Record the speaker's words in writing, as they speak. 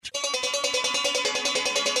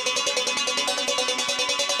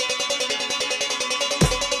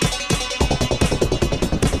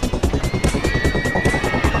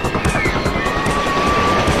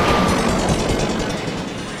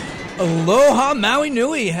Aloha Maui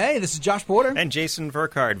Nui. Hey, this is Josh Porter. And Jason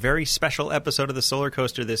Verkard. Very special episode of the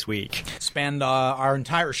SolarCoaster this week. Spanned our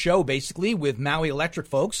entire show, basically, with Maui Electric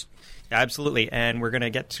folks. Absolutely, and we're going to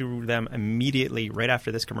get to them immediately right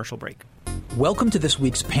after this commercial break. Welcome to this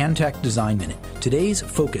week's Pantech Design Minute. Today's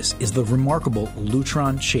focus is the remarkable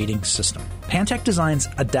Lutron shading system. Pantech Designs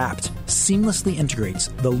Adapt seamlessly integrates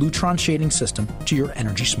the Lutron shading system to your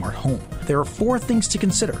energy smart home. There are 4 things to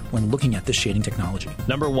consider when looking at this shading technology.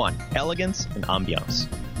 Number 1, elegance and ambiance.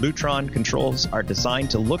 Lutron controls are designed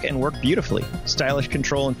to look and work beautifully. Stylish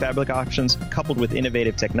control and fabric options, coupled with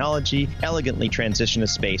innovative technology, elegantly transition a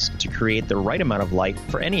space to create the right amount of light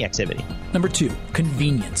for any activity. Number 2,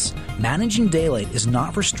 convenience. Managing daylight is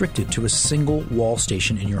not restricted to a single wall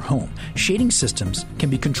station in your home. Shading systems can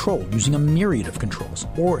be controlled using a myriad of controls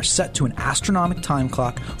or set to an astronomical time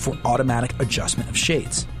clock for automatic adjustment of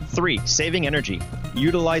shades. 3, saving energy.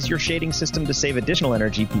 Utilize your shading system to save additional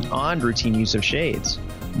energy beyond routine use of shades.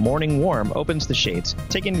 Morning Warm opens the shades,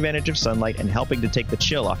 taking advantage of sunlight and helping to take the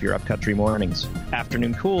chill off your upcountry mornings.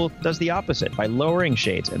 Afternoon Cool does the opposite by lowering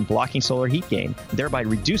shades and blocking solar heat gain, thereby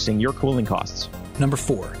reducing your cooling costs. Number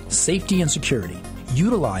 4, safety and security.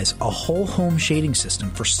 Utilize a whole home shading system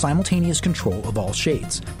for simultaneous control of all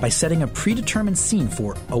shades. By setting a predetermined scene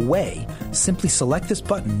for Away, simply select this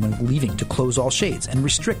button when leaving to close all shades and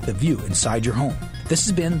restrict the view inside your home. This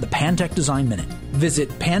has been the Pantech Design Minute. Visit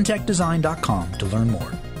pantechdesign.com to learn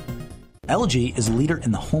more. LG is a leader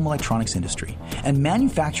in the home electronics industry and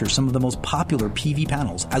manufactures some of the most popular PV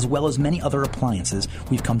panels as well as many other appliances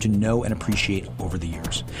we've come to know and appreciate over the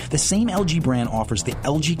years. The same LG brand offers the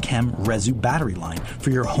LG Chem Resu battery line for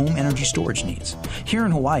your home energy storage needs. Here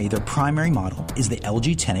in Hawaii, their primary model is the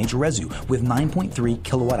LG 10H Resu with 9.3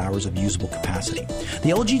 kilowatt hours of usable capacity.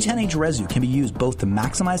 The LG 10H Resu can be used both to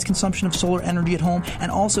maximize consumption of solar energy at home and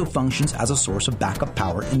also functions as a source of backup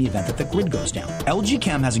power in the event that the grid goes down. LG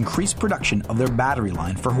Chem has increased production of their battery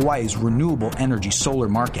line for Hawaii's renewable energy solar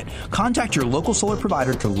market. Contact your local solar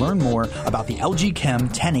provider to learn more about the LG Chem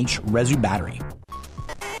 10H Resu battery.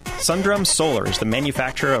 Sundrum Solar is the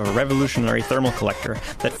manufacturer of a revolutionary thermal collector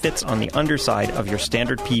that fits on the underside of your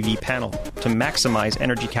standard PV panel to maximize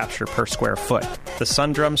energy capture per square foot. The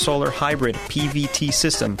Sundrum Solar Hybrid PVT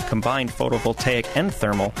system, combined photovoltaic and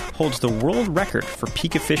thermal, holds the world record for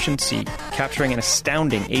peak efficiency, capturing an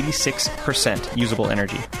astounding 86% usable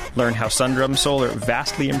energy. Learn how Sundrum Solar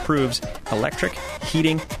vastly improves electric,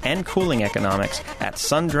 heating, and cooling economics at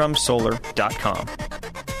sundrumsolar.com.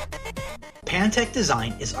 Pantech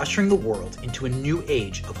Design is ushering the world into a new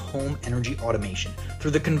age of home energy automation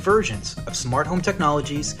through the convergence of smart home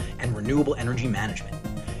technologies and renewable energy management.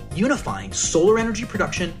 Unifying solar energy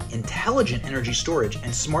production, intelligent energy storage,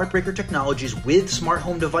 and smart breaker technologies with smart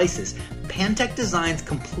home devices, Pantech Design's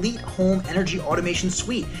complete home energy automation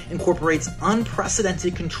suite incorporates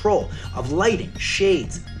unprecedented control of lighting,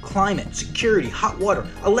 shades, climate, security, hot water,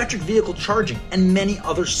 electric vehicle charging, and many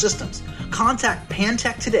other systems. Contact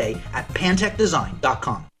Pantech today at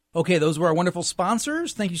pantechdesign.com. Okay, those were our wonderful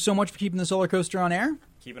sponsors. Thank you so much for keeping the SolarCoaster on air.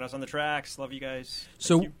 Keeping us on the tracks. Love you guys.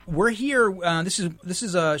 So we're here. This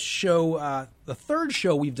is a show, the third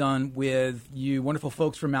show we've done with you wonderful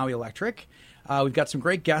folks from Maui Electric. We've got some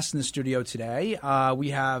great guests in the studio today.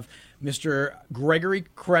 We have Mr. Gregory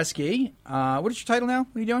Kresge. What is your title now?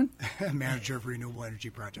 What are you doing? Manager of Renewable Energy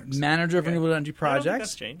Projects. Manager of Renewable Energy Projects. I don't think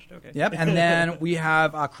that's changed. Okay. Yep. And then we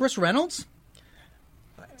have Chris Reynolds.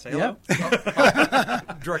 Say hello.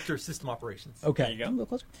 Yep. Director of System Operations. Okay. There you go. A little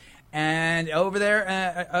closer. And over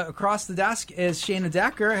there, across the desk, is Shayna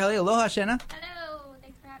Decker. Hey, aloha, Shayna. Hello.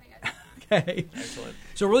 Thanks for having us. Okay. Excellent.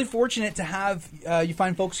 So really fortunate to have you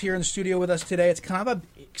find folks here in the studio with us today. It's kind of an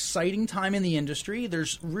exciting time in the industry.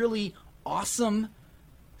 There's really awesome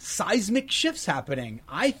seismic shifts happening,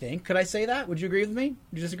 I think. Could I say that? Would you agree with me?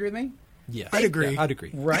 Would you disagree with me? Yes. I'd agree. Yeah, I'd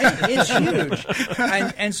agree. Right, it's huge,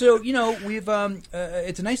 and so we've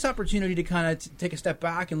it's a nice opportunity to kind of take a step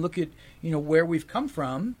back and look at where we've come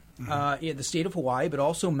from, in the state of Hawaii, but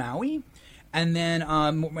also Maui, and then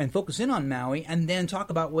and focus in on Maui, and then talk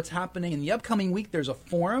about what's happening in the upcoming week. There's a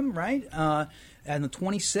forum, right, on the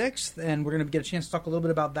 26th, and we're going to get a chance to talk a little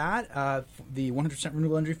bit about that, the 100%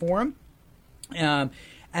 Renewable Energy Forum.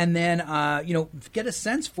 And then, get a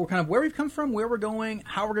sense for kind of where we've come from, where we're going,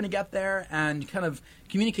 how we're going to get there, and kind of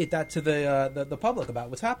communicate that to the public about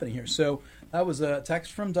what's happening here. So that was a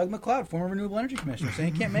text from Doug McLeod, former Renewable Energy Commissioner,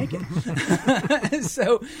 saying he can't make it.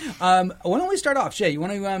 So why don't we start off? Shay, you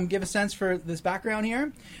want to give a sense for this background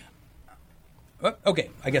here?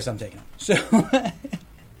 Okay, I guess I'm taking it. So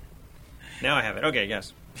now I have it. Okay,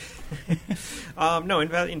 yes. No,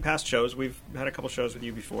 in past shows, we've had a couple shows with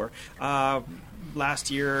you before.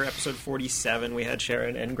 last year, episode 47, we had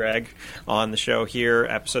Sharon and Greg on the show here.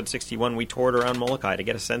 Episode 61, we toured around Molokai to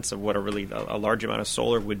get a sense of what a large amount of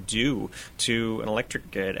solar would do to an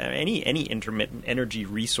electric grid. Any intermittent energy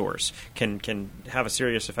resource can have a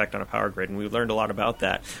serious effect on a power grid, and we learned a lot about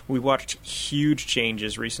that. We watched huge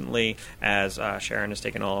changes recently as Sharon has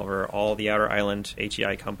taken over all the Outer Island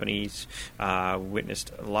HEI companies,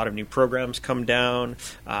 witnessed a lot of new programs come down,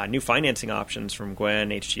 new financing options from Gwen,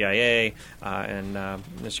 HGIA, and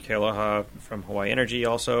Mr. Kealoha from Hawaii Energy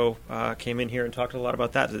also came in here and talked a lot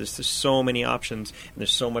about that. There's so many options, and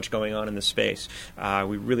there's so much going on in this space.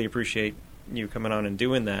 We really appreciate you coming on and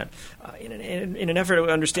doing that. In an effort to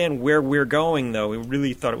understand where we're going, though, we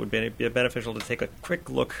really thought it would be beneficial to take a quick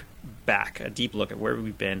look back, a deep look at where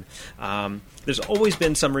we've been. There's always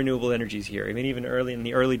been some renewable energies here. I mean, even in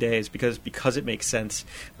the early days, because it makes sense.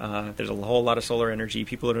 There's a whole lot of solar energy.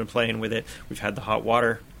 People have been playing with it. We've had the hot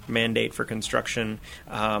water mandate for construction.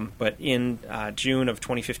 But in June of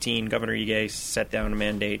 2015, Governor Ige set down a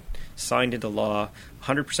mandate, signed into law,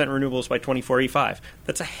 100% renewables by 2045.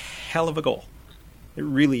 That's a hell of a goal. It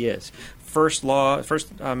really is. First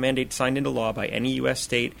mandate signed into law by any U.S.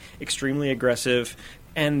 state, extremely aggressive.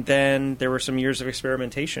 And then there were some years of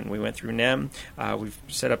experimentation. We went through NEM. We've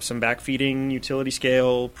set up some backfeeding utility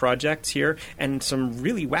scale projects here and some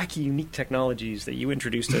really wacky, unique technologies that you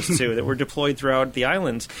introduced us to that were deployed throughout the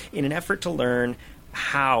islands in an effort to learn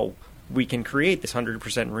how we can create this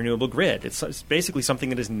 100% renewable grid. It's basically something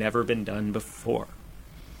that has never been done before.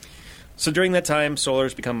 So during that time, solar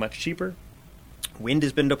has become much cheaper. Wind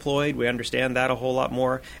has been deployed. We understand that a whole lot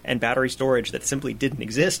more. And battery storage that simply didn't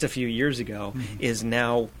exist a few years ago is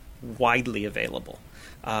now widely available.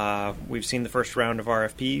 We've seen the first round of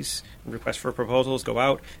RFPs, requests for proposals, go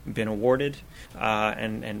out, been awarded,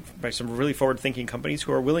 and by some really forward-thinking companies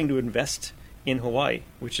who are willing to invest in Hawaii,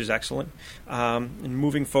 which is excellent. And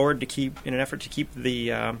moving forward, in an effort to keep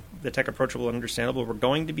the tech approachable and understandable, we're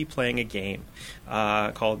going to be playing a game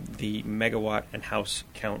called the Megawatt and House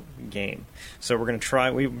Count game. So we're going to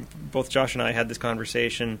try. Both Josh and I had this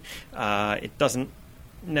conversation. It doesn't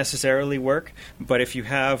necessarily work, but if you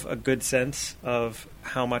have a good sense of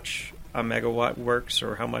how much a megawatt works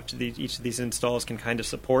or how much each of these installs can kind of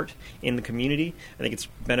support in the community, I think it's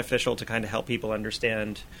beneficial to kind of help people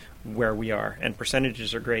understand where we are. And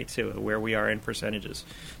percentages are great, too, where we are in percentages.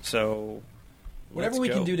 So whatever we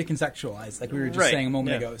can do to contextualize, like we were just saying a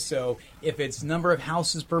moment ago. So if it's number of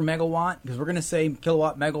houses per megawatt, because we're going to say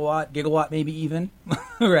kilowatt, megawatt, gigawatt, maybe even,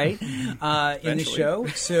 right, in the show.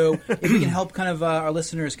 So if we can help kind of our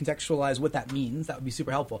listeners contextualize what that means, that would be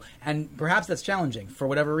super helpful. And perhaps that's challenging for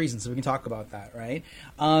whatever reason, so we can talk about that, right?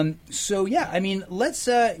 So, yeah, I mean, let's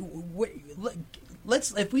if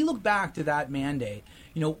we look back to that mandate,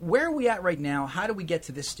 where are we at right now? How do we get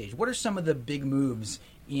to this stage? What are some of the big moves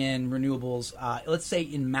in renewables, let's say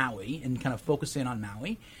in Maui, and kind of focus in on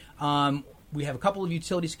Maui? We have a couple of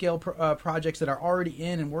utility scale projects that are already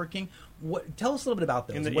in and working. Tell us a little bit about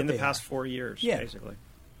those. In the past 4 years, basically.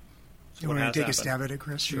 You want to take a stab at it,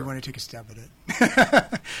 Chris? Sure. Or you want to take a stab at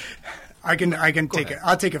it? I can take it.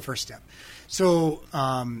 I'll take a first step. So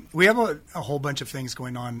we have a whole bunch of things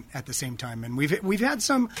going on at the same time, and we've had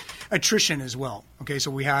some attrition as well. Okay,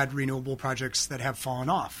 so we had renewable projects that have fallen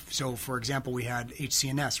off. So, for example, we had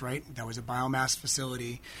HCNS, right? That was a biomass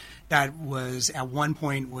facility that was at one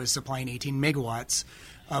point was supplying 18 megawatts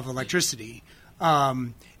of electricity.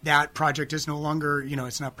 That project is no longer,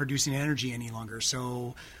 it's not producing energy any longer.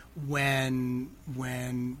 So when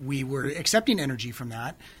we were accepting energy from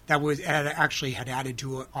that had added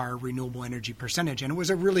to our renewable energy percentage, and it was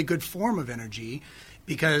a really good form of energy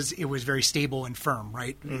because it was very stable and firm,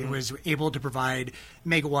 right? Mm-hmm. It was able to provide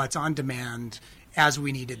megawatts on demand as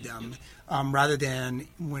we needed them, rather than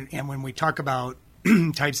when we talk about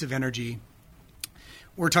types of energy,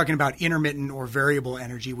 we're talking about intermittent or variable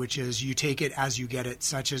energy, which is you take it as you get it,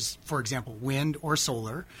 such as, for example, wind or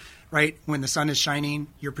solar. Right? When the sun is shining,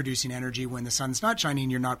 you're producing energy. When the sun's not shining,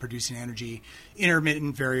 you're not producing energy.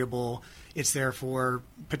 Intermittent, variable, it's there for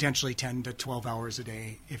potentially 10 to 12 hours a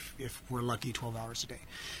day, if we're lucky, 12 hours a day.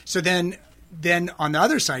 So then on the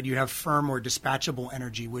other side, you have firm or dispatchable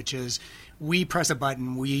energy, which is we press a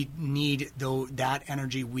button, we need that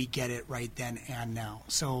energy, we get it right then and now.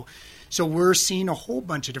 So we're seeing a whole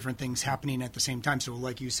bunch of different things happening at the same time. So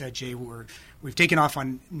like you said, Jay, we've taken off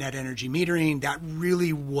on net energy metering. That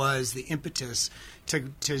really was the impetus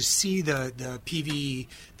to see the PV,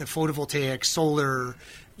 the photovoltaic, solar,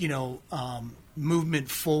 movement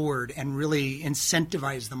forward and really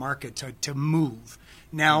incentivize the market to move.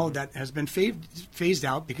 Now that has been phased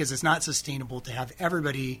out because it's not sustainable to have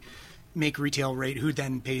everybody make retail rate, who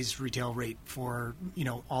then pays retail rate for,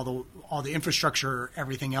 all the infrastructure,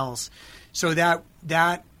 everything else. So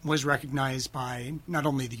that was recognized by not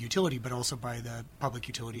only the utility, but also by the Public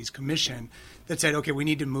Utilities Commission that said, okay, we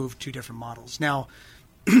need to move to different models. Now,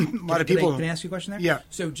 a lot of people... Can I ask you a question there? Yeah.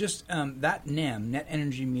 So just that NEM, Net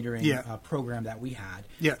Energy Metering program that we had,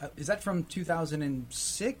 is that from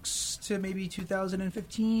 2006 to maybe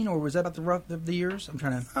 2015, or was that about the years?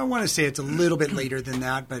 I want to say it's a little bit later than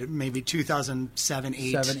that, but maybe 2007,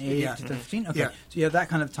 8. 2015? Okay. Yeah. So you have that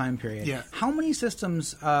kind of time period. Yeah. How many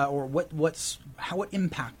systems, or what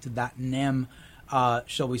impact did that NEM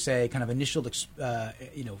shall we say, kind of initial,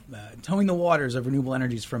 towing the waters of renewable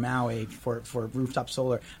energies for Maui for rooftop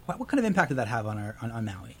solar? What kind of impact did that have on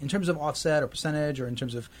Maui in terms of offset or percentage, or in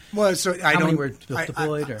terms of how many were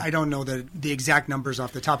deployed? I don't know the exact numbers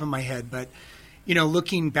off the top of my head, but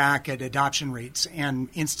looking back at adoption rates and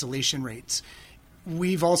installation rates,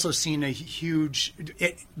 we've also seen a huge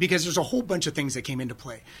because there's a whole bunch of things that came into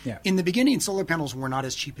play. Yeah. In the beginning, solar panels were not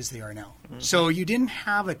as cheap as they are now. Mm-hmm. So you didn't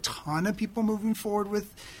have a ton of people moving forward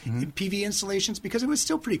with PV installations because it was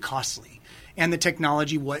still pretty costly. And the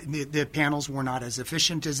technology, the panels were not as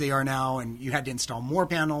efficient as they are now, and you had to install more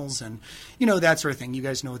panels and that sort of thing. You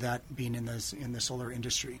guys know that, being in the solar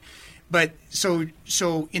industry. But so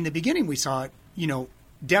in the beginning, we saw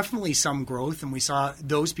definitely some growth, and we saw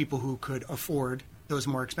those people who could afford those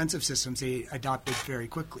more expensive systems, they adopted very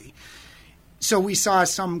quickly. So we saw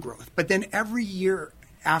some growth. But then every year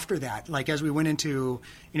after that, like as we went into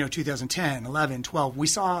 2010, 11, 12, we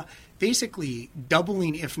saw basically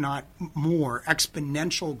doubling, if not more,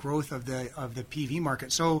 exponential growth of the PV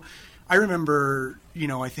market. So I remember,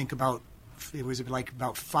 I think about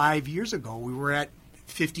 5 years ago, we were at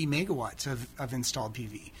 50 megawatts of installed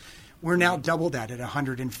PV. We're now double that at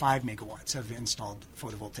 105 megawatts of installed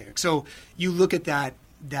photovoltaic. So you look at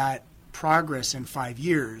that progress in 5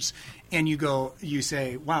 years, and you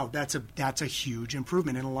say, wow, that's a huge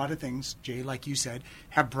improvement. And a lot of things, Jay, like you said,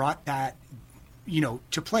 have brought that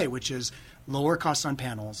to play, which is lower costs on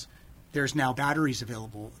panels. There's now batteries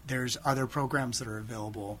available. There's other programs that are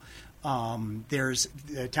available. There's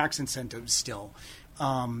tax incentives still.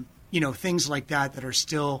 Things like that are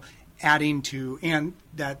still adding to, and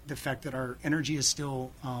that the fact that our energy is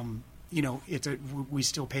still, we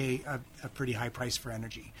still pay a pretty high price for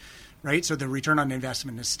energy, right? So the return on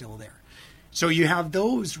investment is still there. So you have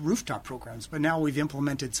those rooftop programs, but now we've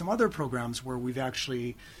implemented some other programs where we've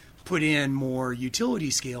actually put in more utility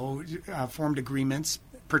scale, formed agreements,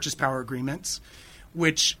 purchase power agreements,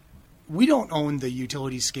 which we don't own the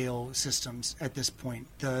utility scale systems at this point.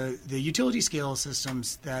 The utility scale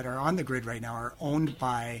systems that are on the grid right now are owned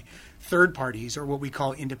by third parties, or what we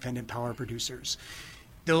call independent power producers.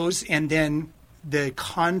 Those, and then the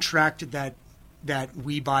contract that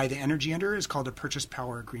we buy the energy under is called a purchase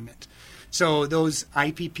power agreement. So those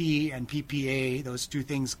IPP and PPA, those two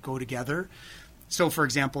things go together. So for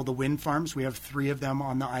example, the wind farms, we have 3 of them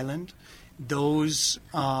on the island. Those,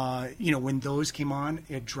 when those came on,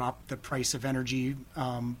 it dropped the price of energy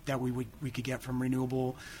that we could get from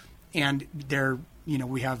Renewable, and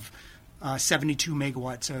we have 72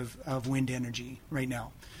 megawatts of wind energy right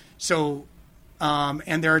now. So,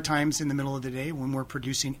 and there are times in the middle of the day when we're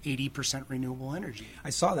producing 80% renewable energy. I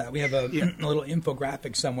saw that. We have a little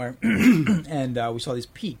infographic somewhere, and we saw these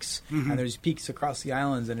peaks, and there's peaks across the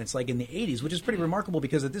islands, and it's like in the 80s, which is pretty remarkable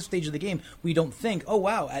because at this stage of the game, we don't think, oh,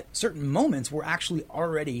 wow, at certain moments, we're actually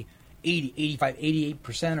already 80, 85,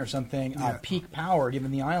 88% or something peak power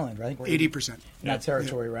given the island, right? I think we're 80% in that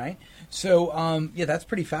territory, right? So, that's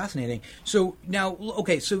pretty fascinating. So now,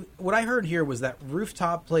 okay, so what I heard here was that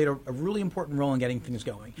rooftop played a really important role in getting things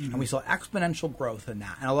going, and we saw exponential growth in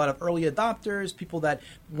that. And a lot of early adopters, people that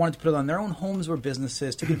wanted to put it on their own homes or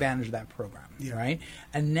businesses, took advantage of that program, right?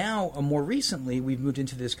 And now, more recently, we've moved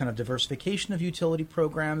into this kind of diversification of utility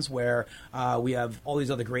programs where we have all these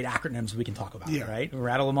other great acronyms we can talk about, right? We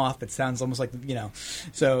rattle them off. It sounds almost like,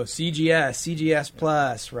 so CGS, CGS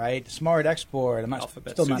Plus, right? Smart Export. I'm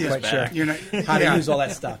still not quite sure how to use all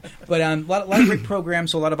that stuff. But a lot of great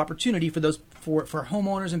programs, so a lot of opportunity for those for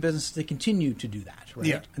homeowners and businesses to continue to do that, right?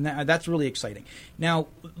 Yeah. And that's really exciting. Now,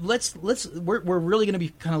 we're really going to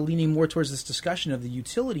be kind of leaning more towards this discussion of the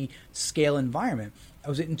utility scale environment. I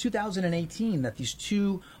was in 2018 that these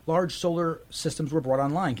 2 large solar systems were brought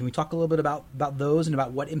online. Can we talk a little bit about those and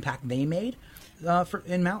about what impact they made to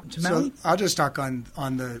Maui? So I'll just talk on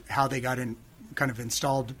the how they got in kind of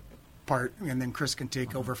installed part, and then Chris can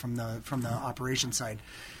take over from the operation side.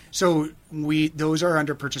 So those are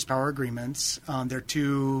under purchase power agreements. They're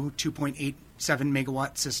 2.87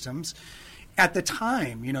 megawatt systems, At the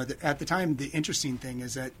time, the interesting thing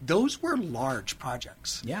is that those were large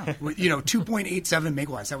projects. Yeah. 2.87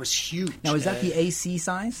 megawatts. That was huge. Now, is that the AC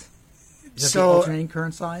size? Is that So- the alternating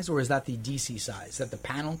current size, or is that the DC size? Is that the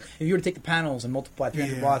panel? If you were to take the panels and multiply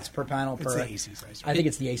 300 watts per panel It's per... the AC size. I think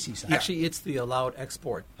it's the AC size. Actually, it's the allowed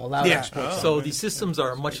export. Allowed Yeah. export. So these systems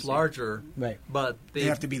are much larger, Right. but They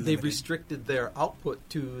have to be they've limited. restricted their output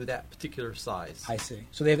to that particular size. I see.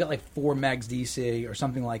 So they've got like 4 megs DC or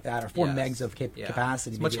something like that, or 4 Yes. megs of Yeah.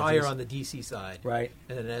 capacity. It's much maybe higher it's- on the DC side. Right.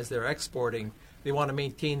 And then as they're exporting, they want to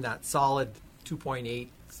maintain that solid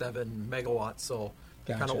 2.87 megawatts. So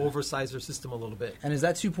they kind of Gotcha. oversize their system a little bit. And is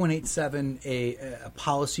that 2.87 a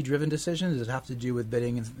policy-driven decision? Does it have to do with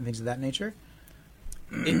bidding and things of that nature?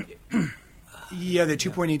 Yeah, the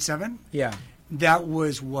 2.87. Yeah. That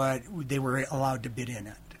was what they were allowed to bid in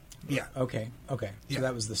at. Yeah. Okay. So Yeah.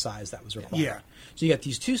 that was the size that was required. Yeah. So you got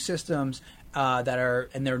these two systems that are,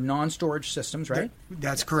 and they're non-storage systems, right?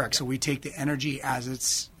 That's correct. So we take the energy as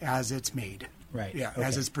it's made. Right. Yeah, Okay.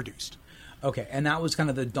 as it's produced. Okay. And that was kind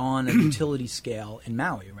of the dawn of utility scale in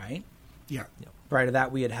Maui, right? Yeah. Prior to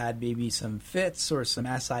that, we had maybe some FITs or some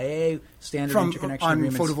SIA standard From interconnection on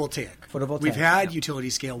agreements. photovoltaic. We've had utility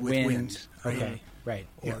scale with wind. Okay. Right.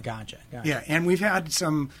 Yeah. Gotcha. Yeah, and we've had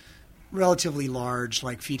some relatively large,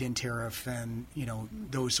 like feed-in tariff and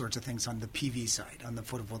those sorts of things on the PV side, on the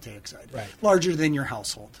photovoltaic side, Right. larger than your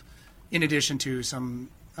household. In addition to some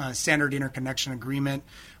standard interconnection agreement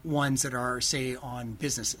ones that are, say, on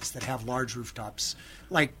businesses that have large rooftops,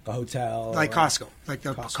 like A hotel. like or- Costco, like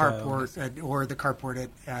the Costco. carport or the carport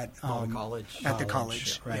at the college. At the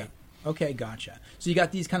college, Right. Yeah. Okay, gotcha. So you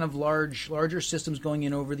got these kind of larger systems going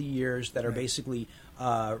in over the years that are basically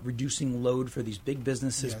reducing load for these big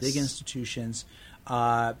businesses, Yes. big institutions,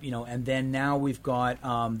 and then now we've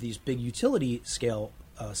got these big utility scale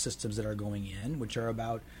systems that are going in, which are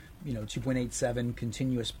about 2.87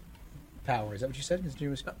 continuous power. Is that what you said?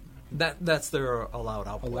 Continuous That's their allowed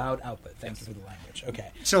output. allowed output. Thank you for the language.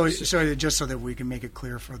 Okay. So just so that we can make it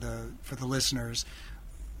clear for the listeners,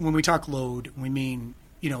 when we talk load, we mean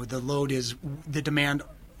the load is the demand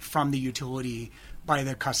from the utility by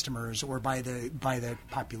the customers or by the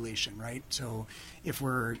population, right? So if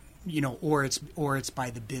we're or it's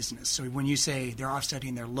by the business. So when you say they're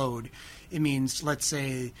offsetting their load, it means, let's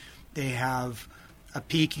say they have a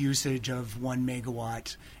peak usage of 1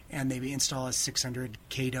 megawatt and they install a 600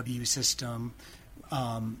 kW system.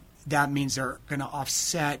 That means they're going to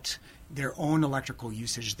offset their own electrical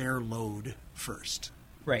usage, their load first.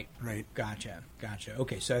 Right. Right. Gotcha.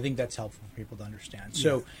 Okay, so I think that's helpful for people to understand.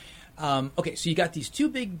 So, so you got these two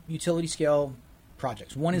big utility scale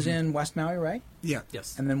projects. One is in West Maui, right? Yeah.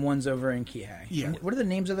 Yes. And then one's over in Kihei. Yeah. And what are the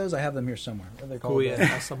names of those? I have them here somewhere. What are they called? Kuya and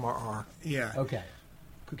SMRR. Yeah. Okay.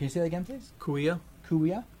 Can you say that again, please? Kuya,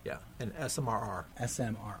 Kuya? yeah, and SMRR.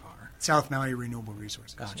 SMRR. South Maui Renewable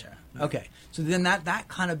Resources. Gotcha. Okay. So then that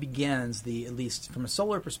kind of begins at least from a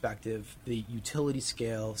solar perspective, the utility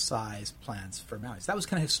scale size plans for Maui. So that was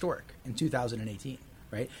kind of historic in 2018,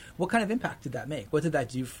 right? What kind of impact did that make? What did that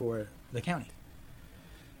do for the county?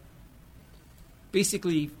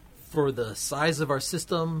 Basically, for the size of our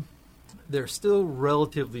system, they're still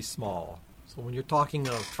relatively small. So when you're talking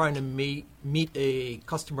of trying to meet a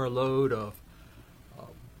customer load of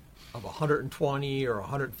 120 or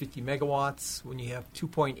 150 megawatts, when you have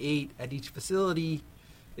 2.8 at each facility,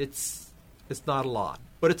 it's not a lot,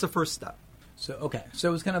 but it's a first step. So okay, so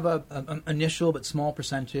it was kind of an initial but small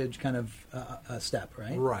percentage kind of a step,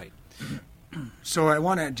 right? Right. So I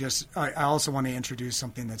also want to introduce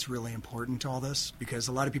something that's really important to all this, because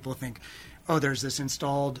a lot of people think, there's this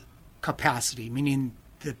installed capacity, meaning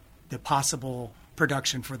the possible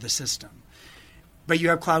production for the system. But you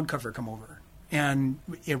have cloud cover come over, and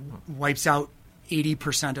it wipes out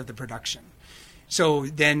 80% of the production. So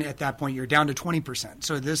then at that point, you're down to 20%.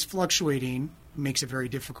 So this fluctuating makes it very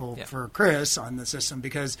difficult for Chris on the system,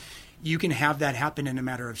 because you can have that happen in a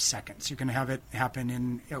matter of seconds. You can have it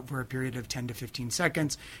happen over a period of 10 to 15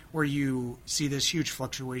 seconds where you see this huge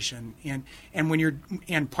fluctuation. And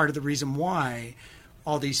part of the reason why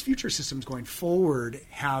all these future systems going forward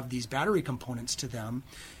have these battery components to them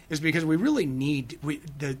is because we really need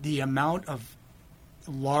the amount of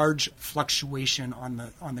large fluctuation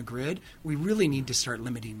on the grid. We really need to start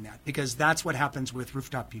limiting that, because that's what happens with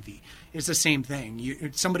rooftop PV. It's the same thing.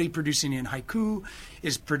 Somebody producing in Haiku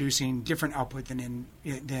is producing different output than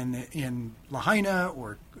in Lahaina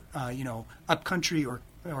or upcountry or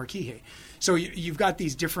Kihei. So you've got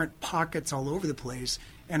these different pockets all over the place.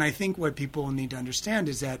 And I think what people need to understand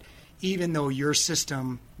is that even though your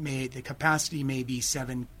system the capacity may be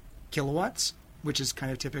 7 kilowatts, which is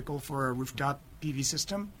kind of typical for a rooftop PV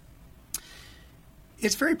system,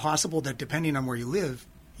 it's very possible that depending on where you live,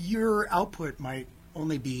 your output might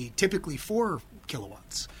only be typically 4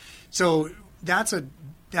 kilowatts. So that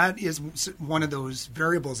is one of those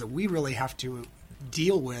variables that we really have to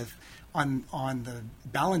deal with on the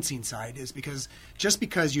balancing side, is because just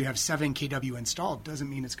because you have 7 kW installed doesn't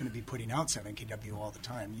mean it's going to be putting out 7 kW all the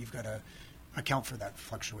time. You've got to account for that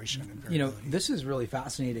fluctuation and variability. This is really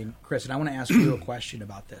fascinating, Chris, and I want to ask you a question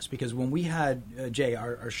about this, because when we had Jay,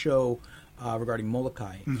 our show regarding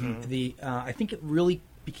Molokai, I think it really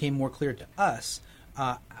became more clear to us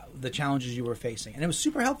the challenges you were facing, and it was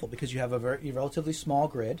super helpful because you have a relatively small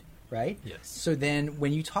grid, right? Yes. So then,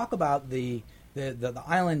 when you talk about the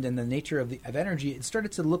island and the nature of energy, it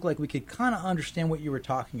started to look like we could kind of understand what you were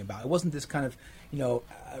talking about. It wasn't this kind of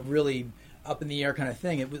really up in the air kind of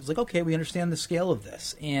thing. It was like, okay, we understand the scale of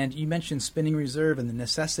this. And you mentioned spinning reserve and the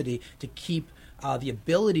necessity to keep the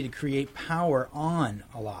ability to create power on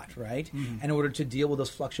a lot, right? In order to deal with those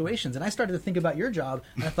fluctuations. And I started to think about your job,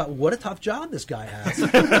 and I thought, what a tough job this guy has. He's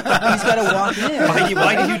got to walk in.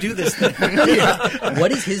 Why do you do this thing?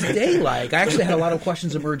 What is his day like? I actually had a lot of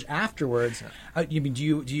questions emerge afterwards. Do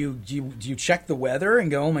you check the weather and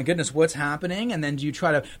go, oh my goodness, what's happening? And then do you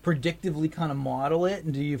try to predictively kind of model it?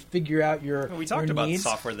 And do you figure out your We talked about needs?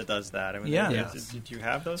 software that does that. I mean, do you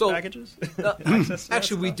have those packages?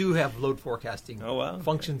 Actually, we do have load forecasting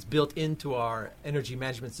functions built into our energy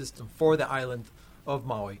management system for the island of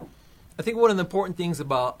Maui. I think one of the important things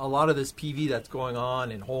about a lot of this PV that's going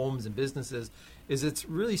on in homes and businesses is it's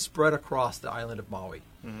really spread across the island of Maui.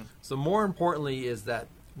 So more importantly is that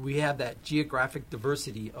we have that geographic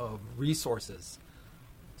diversity of resources.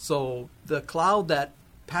 So the cloud that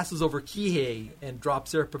passes over Kihei and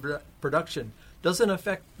drops their production doesn't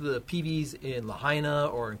affect the PVs in Lahaina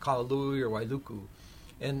or in Kalalui or Wailuku.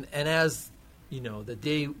 And as the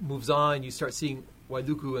day moves on, you start seeing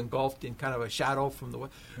Wailuku engulfed in kind of a shadow from the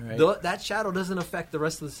west. Right. That shadow doesn't affect the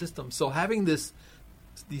rest of the system. So having these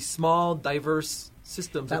small, diverse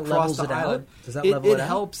systems that across the island, Does that level it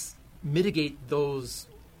helps mitigate those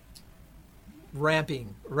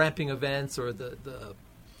ramping events or the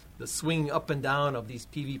swinging up and down of these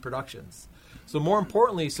PV productions. So more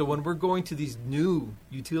importantly, when we're going to these new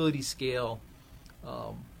utility scale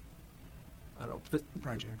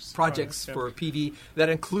projects for PV that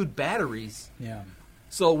include batteries. Yeah.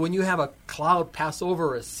 So when you have a cloud pass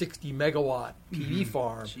over a 60 megawatt PV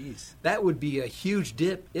farm, that would be a huge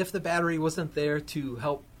dip if the battery wasn't there to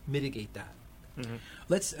help mitigate that.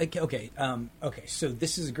 So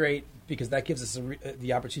this is great because that gives us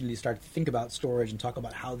the opportunity to start to think about storage and talk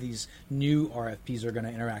about how these new RFPs are going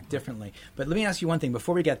to interact differently. But let me ask you one thing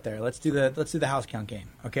before we get there. Let's do the house count game.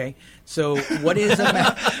 Okay. So what is a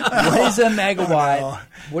megawatt?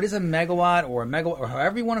 What is a megawatt or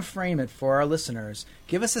however you want to frame it for our listeners?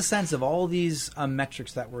 Give us a sense of all these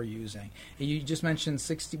metrics that we're using. You just mentioned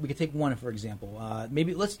 60. We could take one for example.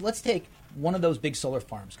 Maybe let's take one of those big solar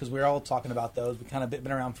farms because we're all talking about those. We kind of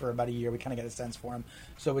been around for about a year. We kind of get a sense for them.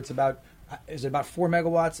 So it's about 4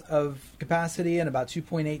 megawatts of capacity and about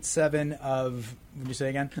 2.87 of, what did you say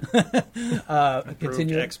again?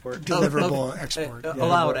 Continued export. Deliverable export.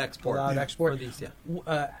 Allowed export. Allowed export. For these,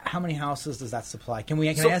 how many houses does that supply? Can I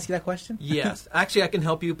ask you that question? Yes. Actually, I can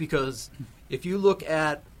help you because if you look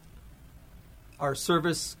at our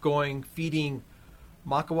service feeding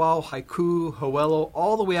Makawao, Haiku, Hoelo,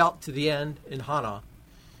 all the way out to the end in Hana,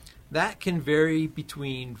 that can vary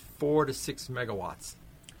between 4 to 6 megawatts.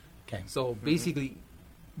 Okay. So basically,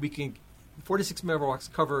 we can 4 to 6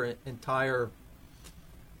 megawatts cover an entire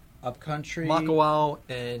upcountry Makawao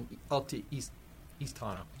and out to East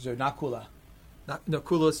Hana. So not Kula.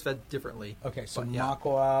 Kula is fed differently. Okay, so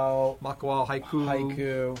Makawao,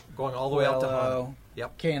 Haiku, going all the way out to Hana.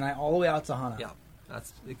 Yep. Okay, and all the way out to Hana. Yeah.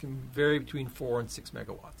 It can vary between 4 and 6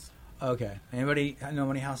 megawatts. Okay. Anybody know how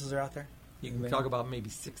many houses are out there? You can talk about maybe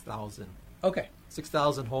 6,000. Okay.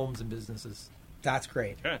 6,000 homes and businesses. That's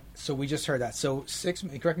great. Okay. So we just heard that. So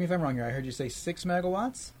correct me if I'm wrong here. I heard you say 6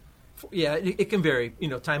 megawatts? Yeah, it can vary.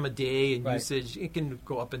 Time of day and usage. It can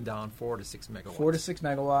go up and down 4 to 6 megawatts. 4 to 6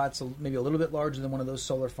 megawatts, so maybe a little bit larger than one of those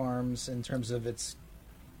solar farms in terms of its,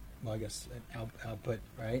 output,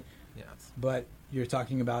 right? Yes. But you're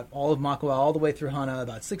talking about all of Makawao all the way through Hana,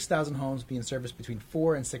 about 6,000 homes being serviced between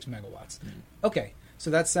 4 and 6 megawatts. Okay, so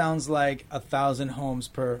that sounds like 1,000 homes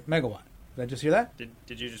per megawatt. Did I just hear that? Did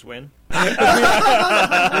you just win? We were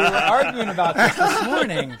arguing about this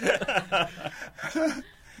morning.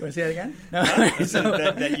 You want to say that again? No.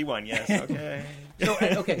 that you won, yes.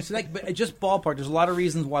 Okay. So but just ballpark. There's a lot of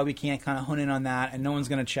reasons why we can't kind of hone in on that, and no one's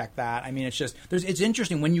going to check that. I mean, it's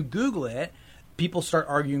interesting when you Google it. people start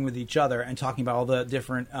arguing with each other and talking about all the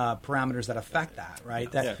different parameters that affect that, right?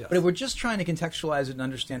 But if we're just trying to contextualize it and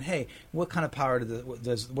understand, hey, what kind of power what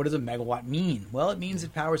does a megawatt mean? Well, it means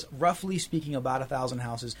it powers, roughly speaking, about 1,000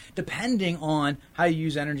 houses, depending on how you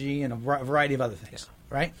use energy and a variety of other things,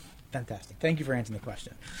 right? Fantastic. Thank you for answering the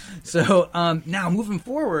question. So now moving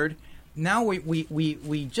forward, now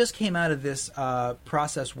we just came out of this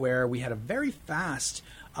process where we had a very fast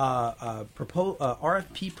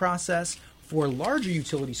RFP process for larger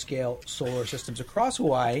utility scale solar systems across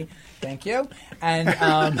Hawaii. Thank you. And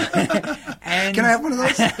and can I have one of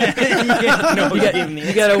those?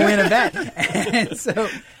 you got to win a bet. And so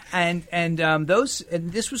and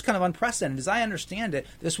this was kind of unprecedented. As I understand it,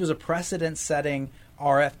 this was a precedent-setting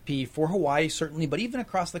RFP for Hawaii, certainly, but even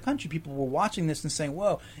across the country, people were watching this and saying,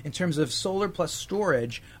 whoa, in terms of solar plus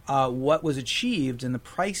storage, what was achieved in the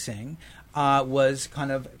pricing was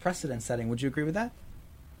kind of precedent-setting. Would you agree with that?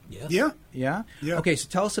 Yes. Yeah? Okay, so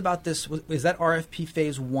tell us about this. Is that RFP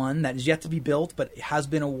phase 1 that is yet to be built but has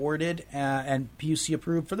been awarded and PUC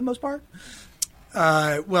approved for the most part?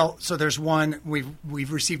 Well, so there's one.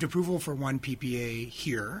 We've received approval for one PPA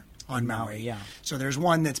here on Maui. Yeah. So there's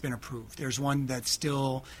one that's been approved. There's one that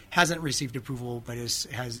still hasn't received approval but is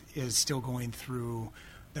still going through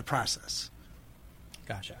the process.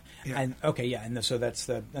 Gotcha. Yeah. And so that's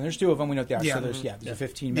and there's 2 of them. We know what they are. Yeah. So there's a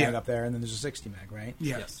 15 meg up there, and then there's a 60 meg, right?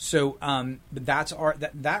 Yes. So but that's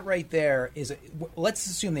that right there is. Let's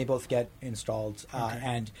assume they both get installed,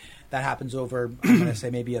 and that happens over. I'm going to say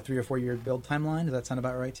maybe a 3 or 4 year build timeline. Does that sound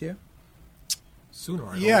about right to you?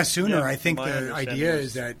 Sooner. Sooner. I think the idea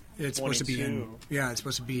is that it's supposed to be in. Yeah, it's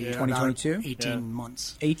supposed to be 2022. 18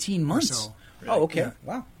 months. 18 months. So. Oh, okay. Yeah.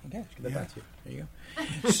 Wow. Okay, let's get that back to you. There you go.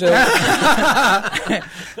 So,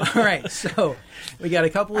 all right. So we got a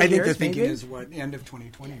couple of years. I think the thinking maybe? is end of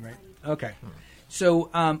 2020, right? Okay. So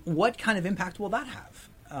what kind of impact will that have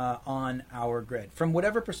on our grid from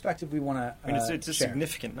whatever perspective we want to? It's a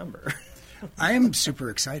significant number. I am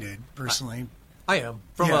super excited personally. I am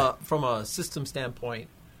from a system standpoint.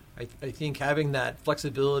 I think having that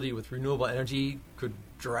flexibility with renewable energy could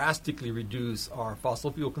drastically reduce our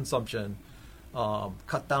fossil fuel consumption.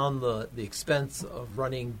 Cut down the expense of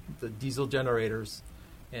running the diesel generators,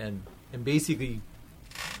 and basically,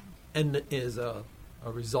 is a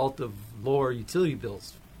result of lower utility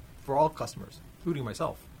bills for all customers, including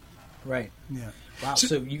myself. Right. Yeah. Wow.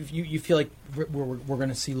 So you feel like we're going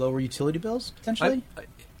to see lower utility bills potentially?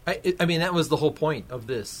 I mean, that was the whole point of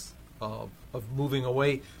this of moving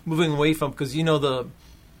away from, because the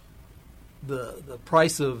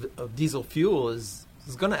price of diesel fuel is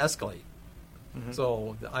going to escalate. Mm-hmm.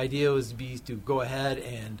 So the idea was to go ahead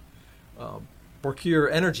and procure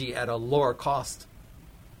energy at a lower cost.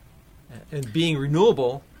 And being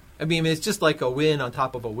renewable, I mean, it's just like a win on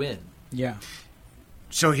top of a win. Yeah.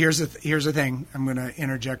 So here's the thing. I'm going to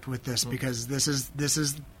interject with this because this is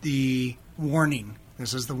the warning.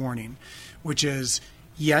 This is the warning, which is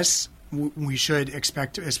yes, we should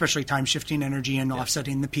expect, especially time shifting energy and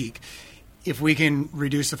offsetting the peak. If we can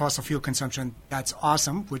reduce the fossil fuel consumption, that's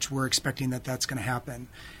awesome, which we're expecting that's going to happen.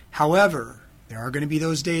 However, there are going to be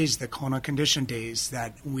those days, the Kona condition days,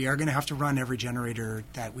 that we are going to have to run every generator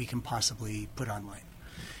that we can possibly put online,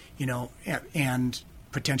 and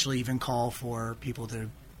potentially even call for people to,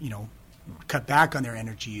 cut back on their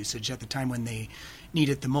energy usage at the time when they need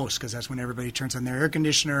it the most, because that's when everybody turns on their air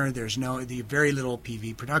conditioner. There's the very little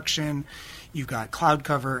PV production. You've got cloud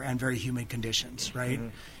cover and very humid conditions, right? Mm-hmm.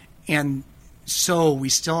 And so we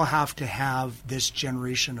still have to have this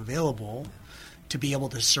generation available to be able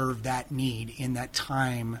to serve that need in that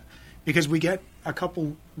time, because we get a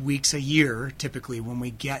couple weeks a year typically when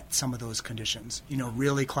we get some of those conditions,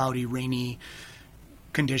 really cloudy, rainy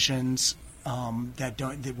conditions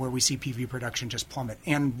where we see PV production just plummet,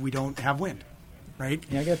 and we don't have wind, right?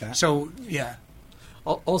 Yeah, I get that. So, yeah.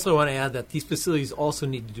 Also, I want to add that these facilities also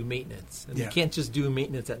need to do maintenance, and they can't just do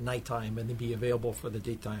maintenance at nighttime and then be available for the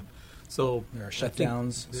daytime. So there are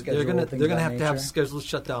shutdowns. They're going to have to have scheduled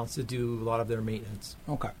shutdowns to do a lot of their maintenance.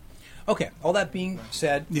 Okay. All that being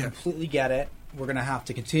said, completely get it. We're going to have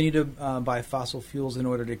to continue to buy fossil fuels in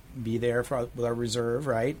order to be there with our reserve,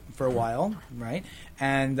 right, for a while, right?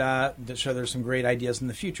 And so there's some great ideas in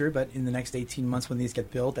the future, but in the next 18 months when these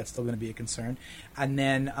get built, that's still going to be a concern. And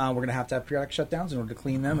then we're going to have periodic shutdowns in order to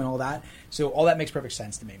clean them and all that. So all that makes perfect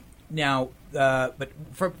sense to me. Now, but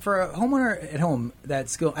for a homeowner at home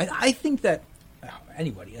that's going, I think that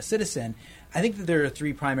anybody, a citizen, I think that there are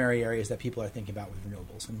 3 primary areas that people are thinking about with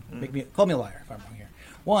renewables. And call me a liar if I'm wrong here.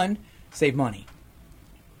 One, save money.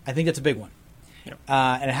 I think that's a big one. Yep.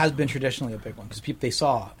 And it has been traditionally a big one because they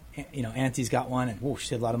saw Auntie's got one, and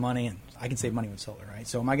she had a lot of money, and I can save money with solar, right?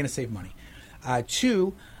 So am I going to save money?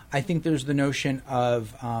 2, I think there's the notion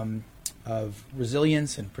of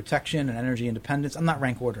resilience and protection and energy independence. I'm not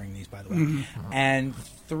rank ordering these, by the way. Mm-hmm. And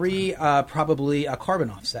 3, probably a carbon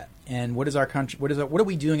offset. And what is our country? What are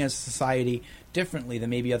we doing as a society differently than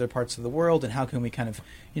maybe other parts of the world? And how can we kind of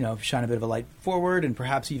shine a bit of a light forward and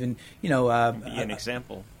perhaps even be an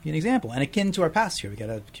example. Be an example. And akin to our past here, we got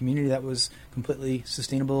a community that was completely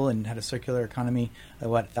sustainable and had a circular economy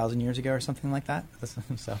 1,000 years ago or something like that.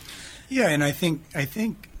 So yeah, and I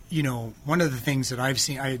think one of the things that I've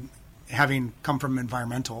seen, having come from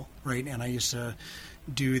environmental, right, and I used to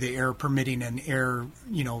do the air permitting and air,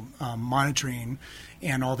 monitoring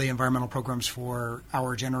and all the environmental programs for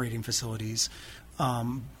our generating facilities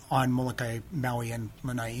on Molokai, Maui, and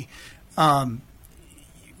Lanai. It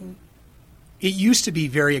used to be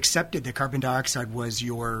very accepted that carbon dioxide was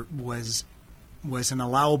an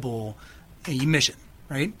allowable emission,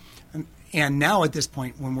 right? And now at this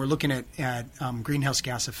point, when we're looking at greenhouse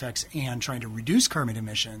gas effects and trying to reduce carbon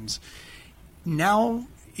emissions, now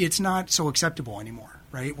it's not so acceptable anymore,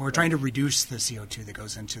 right? We're trying to reduce the CO2 that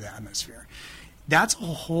goes into the atmosphere. That's a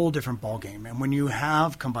whole different ballgame. And when you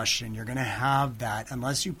have combustion, you're going to have that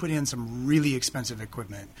unless you put in some really expensive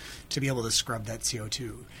equipment to be able to scrub that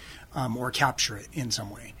CO2 or capture it in some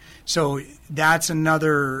way. So that's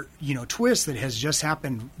another, twist that has just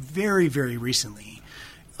happened very, very recently.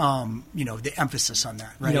 The emphasis on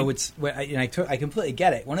that, right? I completely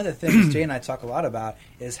get it. One of the things Jay and I talk a lot about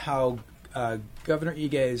is how Governor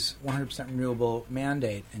Ige's 100% renewable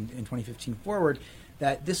mandate in 2015 forward,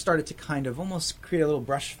 that this started to kind of almost create a little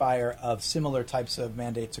brush fire of similar types of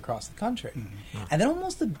mandates across the country. Mm-hmm. And then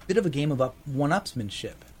almost a bit of a game of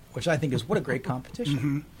one-upsmanship, which I think is what a great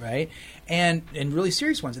competition, right? And really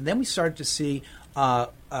serious ones. And then we started to see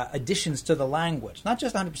additions to the language, not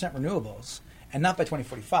just 100% renewables, and not by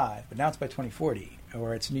 2045, but now it's by 2040,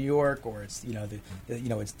 or it's New York, or it's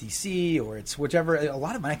it's DC, or it's whichever. A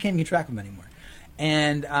lot of them, I can't even keep track of them anymore.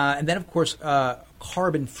 And then of course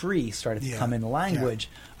carbon free started to come in the language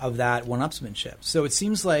of that one-upsmanship. So it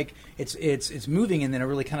seems like it's moving in a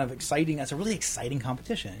really kind of exciting. That's a really exciting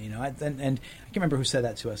competition, And I can't remember who said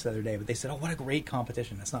that to us the other day, but they said, "Oh, what a great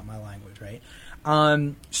competition!" That's not my language, right?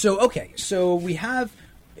 So we have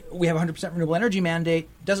 100% renewable energy mandate.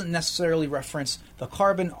 Doesn't necessarily reference the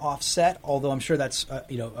carbon offset, although I'm sure that's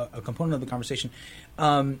a component of the conversation.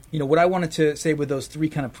 What I wanted to say with those 3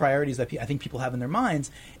 kind of priorities that I think people have in their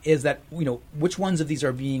minds is that which ones of these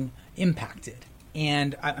are being impacted.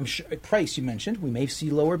 And I'm sure price you mentioned, we may see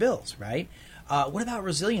lower bills, right? What about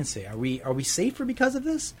resiliency? Are we safer because of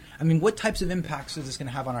this? I mean, what types of impacts is this going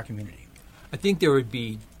to have on our community? I think there would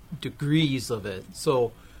be degrees of it.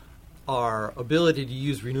 So our ability to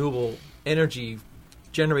use renewable energy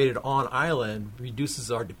generated on island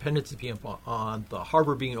reduces our dependency on the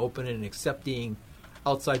harbor being open and accepting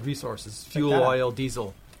outside resources, fuel, oil,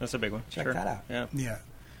 diesel. That's a big one. Check that out. Yeah,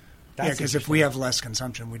 because if we have less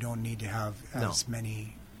consumption, we don't need to have as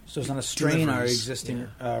many. So it's not a strain our existing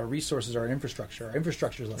resources, our infrastructure. Our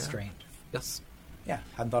infrastructure is less strained. Yes. Yeah,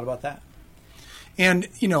 hadn't thought about that. And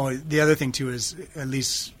the other thing too is, at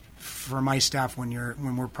least for my staff,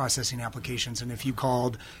 when we're processing applications, and if you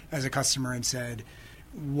called as a customer and said,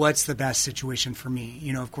 what's the best situation for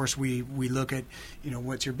me? Of course, we look at,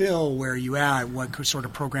 what's your bill, where are you at, what sort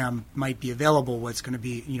of program might be available, what's going to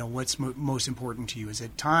be, what's most important to you. Is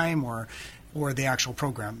it time or the actual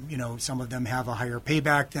program? Some of them have a higher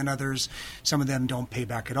payback than others. Some of them don't pay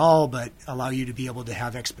back at all, but allow you to be able to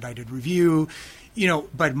have expedited review.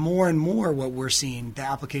 But more and more what we're seeing, the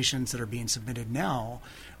applications that are being submitted now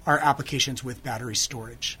are applications with battery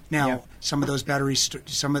storage. Now, some of those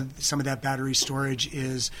some of that battery storage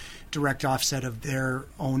is direct offset of their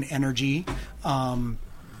own energy, for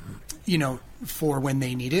when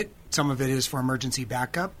they need it. Some of it is for emergency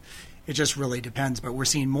backup. It just really depends. But we're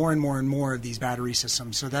seeing more and more and more of these battery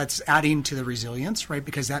systems. So that's adding to the resilience, right?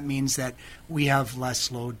 Because that means that we have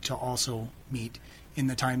less load to also meet in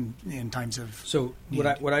times of. So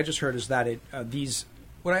what I just heard is that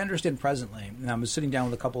what I understand presently, and I was sitting down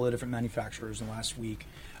with a couple of different manufacturers in the last week.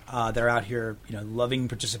 They're out here, loving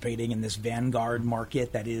participating in this vanguard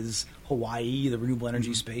market that is Hawaii, the renewable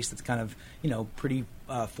energy space. That's kind of, pretty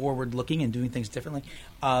forward-looking and doing things differently.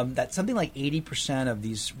 That something like 80% of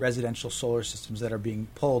these residential solar systems that are being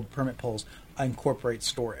pulled, permit pulls, incorporate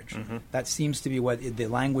storage. That seems to be what the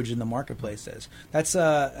language in the marketplace is. That's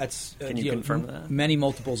Can you confirm that? Many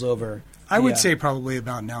multiples over. I would say probably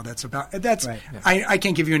about now. That's. Right. Yeah. I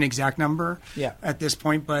can't give you an exact number at this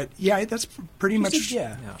point, but that's pretty much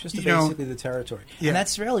just basically the territory. Yeah. And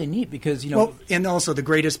that's really neat because and also the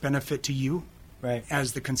greatest benefit to you,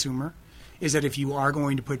 as the consumer, is that if you are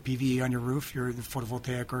going to put PV on your roof, you're the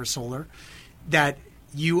photovoltaic or solar, that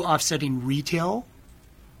you offsetting retail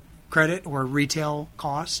credit or retail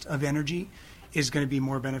cost of energy is going to be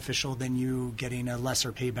more beneficial than you getting a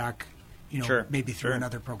lesser payback, maybe through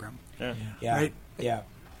another program. Right? Yeah.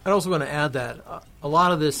 I'd also want to add that a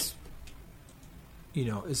lot of this,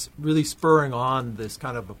 is really spurring on this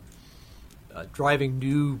kind of driving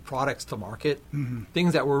new products to market.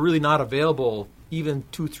 Things that were really not available even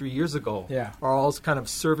 2-3 years ago are all kind of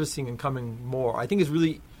surfacing and coming more. I think it's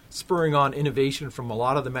really spurring on innovation from a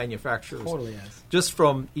lot of the manufacturers. Totally is. Just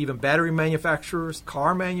from even battery manufacturers,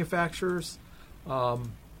 car manufacturers,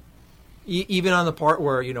 even on the part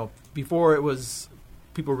where, before it was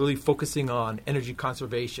people really focusing on energy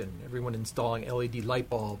conservation, everyone installing LED light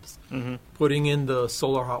bulbs, putting in the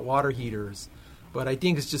solar hot water heaters. But I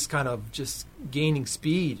think it's just kind of just gaining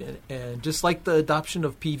speed. And just like the adoption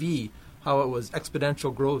of PV, how it was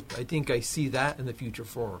exponential growth, I think I see that in the future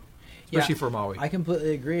especially for Maui. I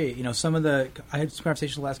completely agree. I had some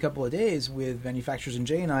conversations the last couple of days with manufacturers, and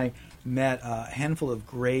Jay and I met a handful of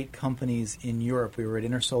great companies in Europe. We were at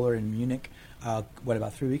Intersolar in Munich,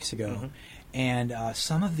 about 3 weeks ago. And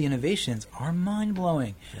some of the innovations are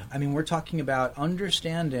mind-blowing. Yeah. I mean, we're talking about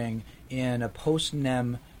understanding in a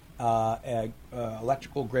post-NEM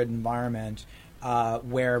electrical grid environment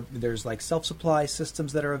where there's like self-supply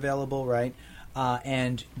systems that are available, right?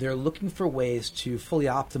 And they're looking for ways to fully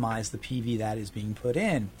optimize the PV that is being put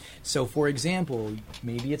in. So, for example,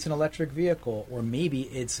 maybe it's an electric vehicle, or maybe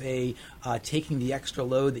it's taking the extra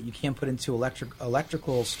load that you can't put into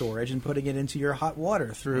electrical storage and putting it into your hot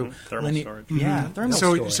water through thermal storage. Yeah, thermal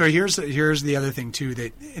storage. So here's the other thing too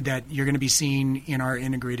that you're going to be seeing in our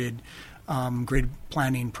integrated grid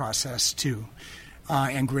planning process too,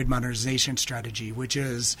 and grid modernization strategy, which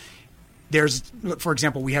is. For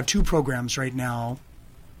example, we have 2 programs right now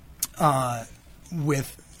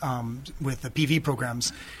with the PV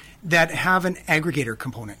programs that have an aggregator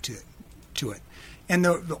component to it. And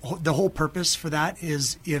the whole purpose for that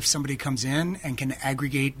is if somebody comes in and can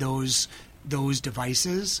aggregate those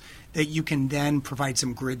devices, that you can then provide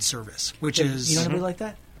some grid service, which is... You know anybody like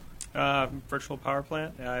that? Virtual power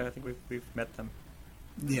plant. I think we've met them.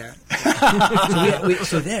 Yeah.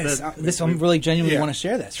 This I'm really genuinely want to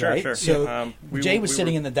share this, right? Sure. So Jay was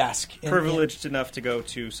sitting in the desk. Privileged enough to go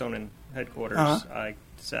to Sonnen headquarters. I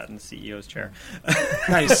sat in the CEO's chair.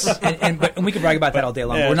 Nice. and we can brag about that all day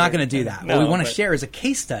long. But we're not going to do that. What we want to share is a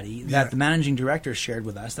case study that the managing director shared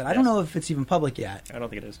with us that I don't know if it's even public yet. I don't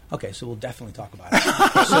think it is. Okay, so we'll definitely talk about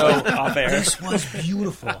it. So off air. This was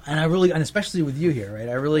beautiful. And especially with you here,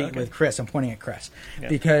 right? With Chris, I'm pointing at Chris. Yeah.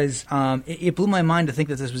 Because it blew my mind to think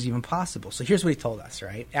that this was even possible. So here's what he told us,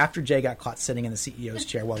 right? After Jay got caught sitting in the CEO's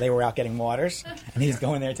chair while they were out getting waters, and he's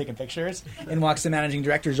going there taking pictures, in walks the managing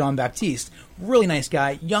director, Jean-Baptiste. Really nice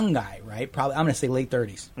guy. Young guy, right? Probably, I'm going to say late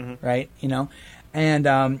 30s, right?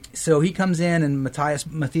 And so he comes in, and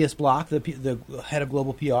Matthias Bloch, the head of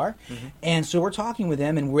global PR, and so we're talking with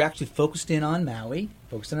him, and we're actually focused in on Maui,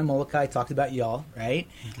 focused in on Molokai, talked about y'all, right?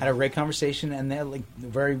 Had a great conversation, and they're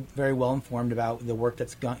very, very well informed about the work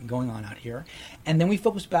that's going on out here. And then we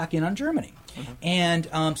focused back in on Germany. And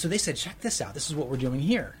so they said, check this out. This is what we're doing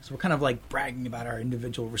here. So we're kind of like bragging about our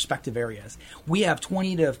individual respective areas. We have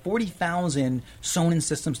 20 to 40,000 Sonnen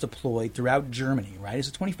systems deployed throughout Germany, right? Is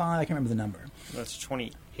it 25? I can't remember the number. That's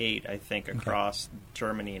 28, I think, across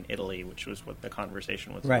Germany and Italy, which was what the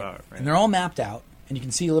conversation was about. Right? And they're all mapped out. And you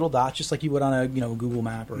can see little dots, just like you would on a Google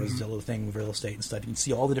map or a Zillow thing with real estate and stuff. You can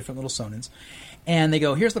see all the different little Sonnens. And they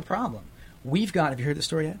go, here's the problem. We've got, have you heard the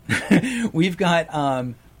story yet? We've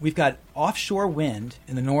got offshore wind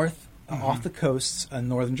in the north, off the coasts of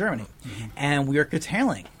northern Germany. And we are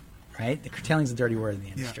curtailing, right? The curtailing is a dirty word in the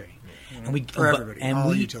industry. And for everybody,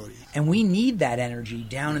 all utilities. And we need that energy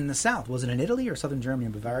down in the south. Was it in Italy or southern Germany or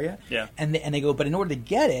Bavaria? Yeah. And they go, but in order to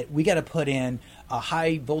get it, we got to put in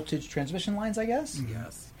high voltage transmission lines, I guess?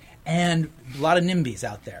 Yes. And a lot of NIMBYs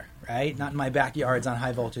out there, right? Not in my backyards on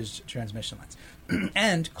high voltage transmission lines.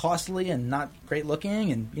 And costly and not great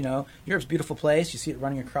looking. And, Europe's a beautiful place. You see it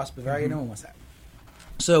running across Bavaria. No one wants that.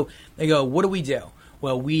 So they go, what do we do?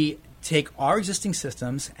 Well, we take our existing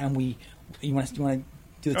systems and you want to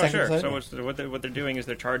do the technical side? So what they're doing is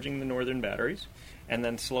they're charging the northern batteries and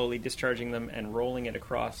then slowly discharging them and rolling it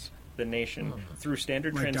across the nation through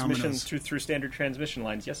standard like transmission through standard transmission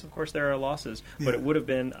lines. Yes, of course there are losses, but it would have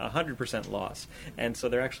been 100% loss. And so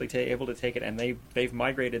they're actually able to take it, and they've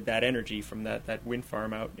migrated that energy from that wind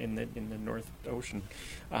farm out in the North Ocean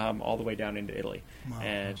all the way down into Italy. Wow.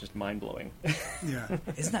 And it's just mind blowing. Yeah,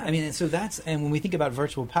 isn't that? I mean, so that's, and when we think about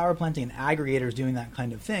virtual power planting and aggregators doing that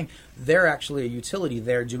kind of thing, they're actually a utility.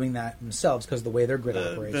 They're doing that themselves because of the way their grid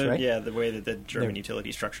operates, right? Yeah, the way that the German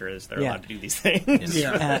utility structure is, they're allowed to do these things.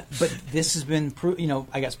 But this has been,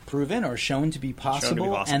 proven or shown to be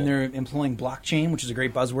possible, and they're employing blockchain, which is a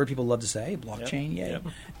great buzzword people love to say. Blockchain, yay! Yep.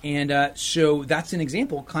 And so that's an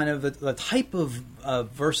example, kind of the type of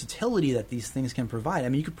versatility that these things can provide. I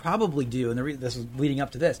mean, you could probably do, and this is leading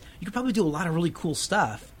up to this, you could probably do a lot of really cool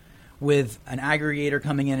stuff with an aggregator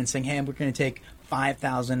coming in and saying, "Hey, we're going to take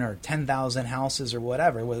 5,000 or 10,000 houses or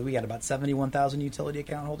whatever." Whether we got about 71,000 utility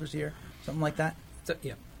account holders here, something like that. So,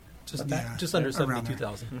 just under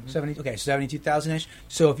 72,000. Mm-hmm. 72,000 ish.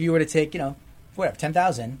 So if you were to take,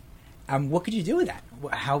 10,000, what could you do with that?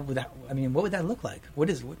 How would that? I mean, what would that look like?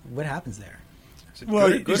 What happens there? Well,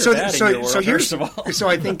 so here's first of all. So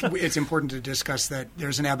I think it's important to discuss that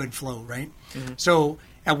there's an ebb and flow, right? Mm-hmm. So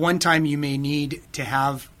at one time you may need to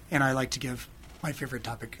have, and I like to give my favorite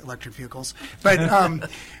topic, electric vehicles, but on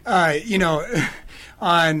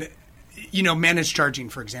managed charging,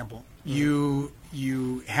 for example, you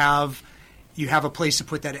have a place to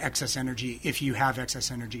put that excess energy if you have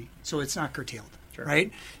excess energy, so it's not curtailed. Sure.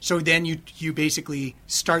 Right? So then you basically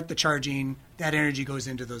start the charging, that energy goes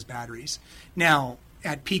into those batteries. Now,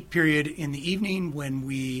 at peak period in the evening when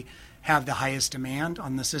we have the highest demand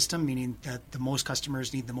on the system, meaning that the most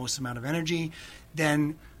customers need the most amount of energy,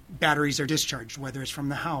 then batteries are discharged, whether it's from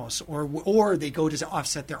the house or they go to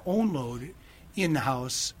offset their own load in the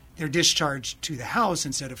house. They're discharged to the house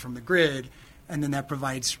instead of from the grid, and then that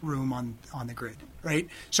provides room on the grid, right?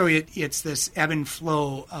 So it's this ebb and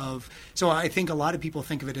flow of. So I think a lot of people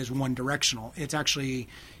think of it as one directional. It's actually,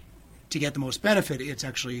 to get the most benefit, it's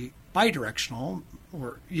actually bidirectional,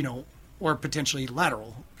 or potentially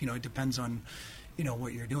lateral. It depends on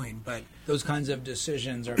what you're doing. But those kinds of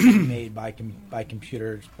decisions are being made by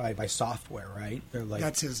computers, by software, right? They're like,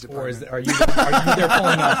 that's his department. Or are you there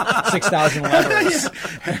pulling up 6,000 levers?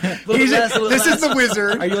 This is the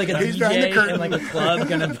wizard. Are you like a DJ in like a club?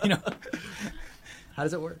 How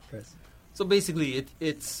does it work, Chris? So basically,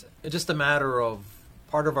 it's just a matter of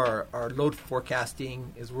part of our load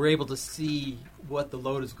forecasting is we're able to see what the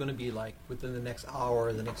load is going to be like within the next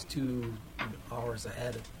hour, the next 2 hours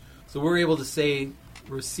ahead. So we're able to say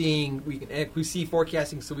we see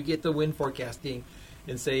forecasting, so we get the wind forecasting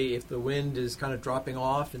and say if the wind is kind of dropping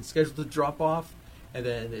off and scheduled to drop off, and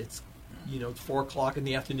then it's 4 o'clock in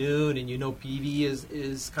the afternoon and PV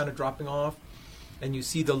is kind of dropping off, and you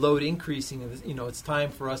see the load increasing, and it's time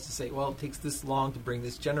for us to say, well, it takes this long to bring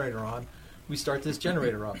this generator on. We start this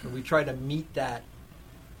generator up, and we try to meet that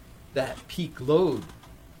peak load.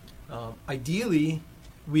 Ideally,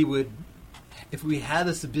 we would, if we had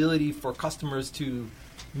this ability for customers to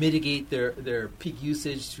mitigate their peak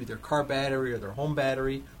usage through their car battery or their home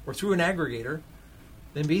battery or through an aggregator,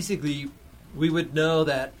 then basically we would know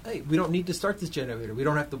that, hey, we don't need to start this generator. We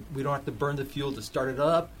don't have to burn the fuel to start it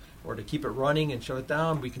up or to keep it running and shut it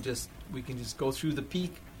down. We can just go through the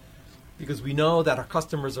peak because we know that our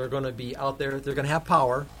customers are going to be out there. They're going to have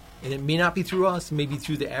power, and it may not be through us, maybe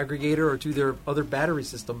through the aggregator or through their other battery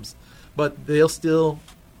systems, but they'll still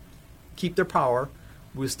keep their power.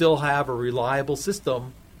 We'll still have a reliable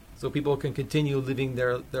system so people can continue living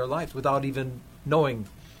their lives without even knowing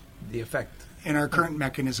the effect. And our current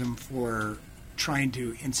mechanism for trying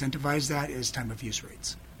to incentivize that is time of use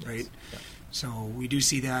rates, right? Yeah. So we do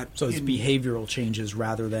see that. So it's behavioral changes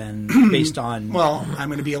rather than based on... Well, I'm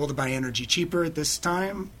going to be able to buy energy cheaper at this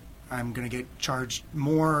time. I'm going to get charged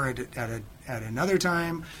more at another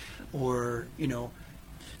time. Or, do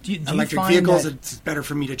you electric vehicles, it's better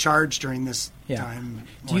for me to charge during this time.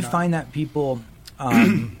 Do you find that people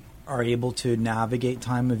are able to navigate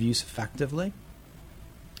time of use effectively?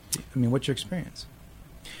 I mean, what's your experience?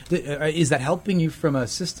 Is that helping you from a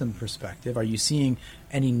system perspective? Are you seeing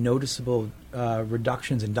any noticeable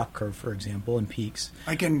reductions in duck curve, for example, in peaks?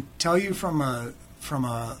 I can tell you from a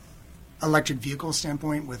electric vehicle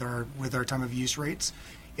standpoint with our time of use rates,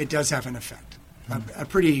 it does have an effect. A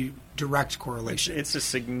pretty direct correlation. It's a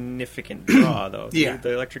significant draw, though. Yeah.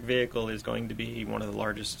 The electric vehicle is going to be one of the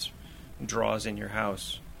largest draws in your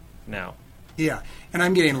house now. Yeah, and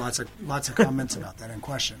I'm getting lots of comments about that and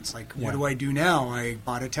questions like, what do I do now? I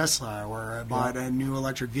bought a Tesla or I bought a new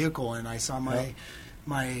electric vehicle, and I saw my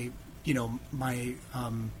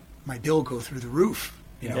bill go through the roof.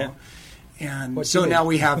 You know, And so now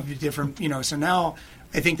we have different, so now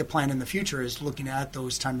I think the plan in the future is looking at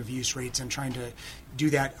those time of use rates and trying to do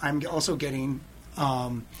that. I'm also getting,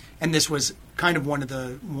 and this was kind of one of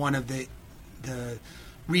the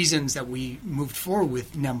reasons that we moved forward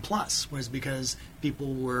with NEM Plus was because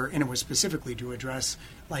people were, and it was specifically to address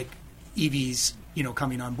like EVs,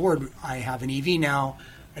 coming on board. I have an EV now.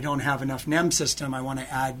 I don't have enough NEM system. I want to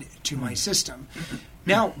add to my system.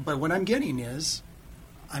 Now, but what I'm getting is,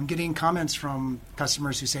 I'm getting comments from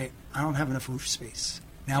customers who say, I don't have enough roof space.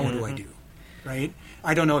 Now what do I do? Right?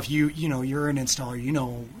 I don't know if you're an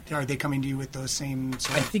installer, are they coming to you with those same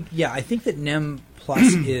sort of... I think that NEM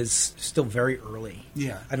Plus is still very early.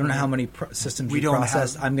 Yeah. I don't know how many systems we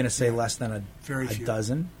processed. I'm going to say less than a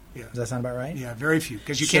dozen. Yeah. Does that sound about right? Yeah, very few,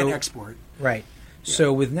 because you can't export. Right. Yeah.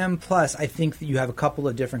 So with NEM Plus, I think that you have a couple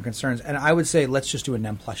of different concerns. And I would say let's just do a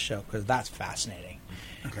NEM Plus show, because that's fascinating.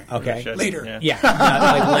 Okay. Later. Yeah.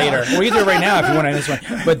 Like later. We can do it right now if you want to this one.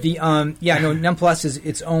 But the NEM Plus is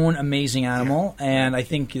its own amazing animal, and I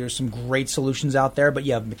think there's some great solutions out there. But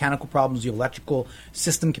you have mechanical problems, you have electrical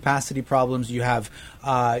system capacity problems, you have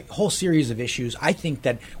a whole series of issues. I think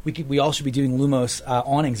that we all should be doing Lumos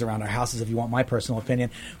awnings around our houses, if you want my personal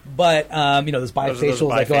opinion. But those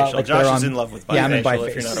bifacials that go out like Josh they're is in love with bifacial. Yeah, I'm in bifacial.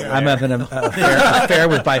 If you're not aware. I'm having an affair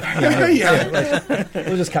with bifacial.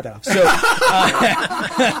 We'll just cut that off.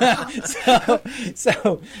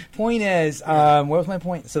 So point is, what was my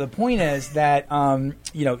point? So the point is that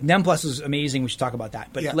NEM Plus is amazing. We should talk about that.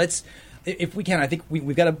 But let's, if we can, I think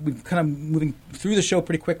we're kind of moving through the show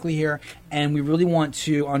pretty quickly here, and we really want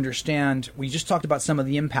to understand. We just talked about some of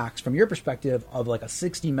the impacts from your perspective of like a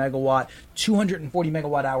 60 megawatt, 240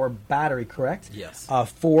 megawatt hour battery, correct? Yes.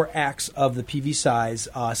 4x of the PV size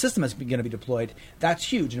system that's going to be deployed. That's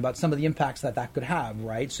huge, and about some of the impacts that could have,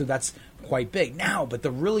 right? So that's quite big now. But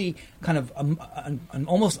the really kind of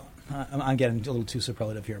almost. I'm getting a little too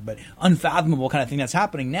superlative here, but unfathomable kind of thing that's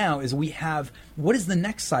happening now is we have, what is the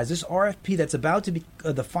next size? This RFP that's about to be,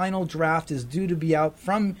 the final draft is due to be out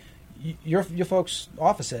from your folks'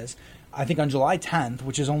 offices, I think on July 10th,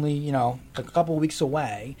 which is only, a couple weeks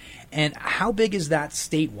away. And how big is that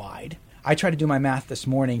statewide? I tried to do my math this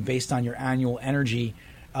morning based on your annual energy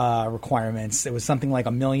requirements. It was something like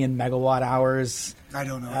 1 million megawatt hours. I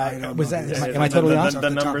don't know. Was that? Am I totally off? The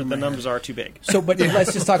numbers are too big. So, but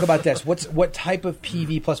let's just talk about this. What type of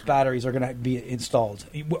PV plus batteries are going to be installed?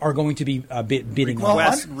 Are going to be bidding?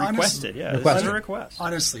 Requested. Yeah, this is a request.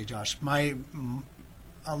 Honestly, Josh, a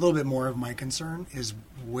little bit more of my concern is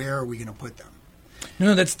where are we going to put them?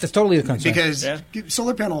 No, that's totally the concern. Because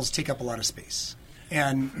solar panels take up a lot of space,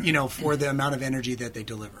 and for the amount of energy that they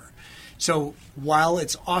deliver. So while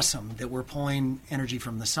it's awesome that we're pulling energy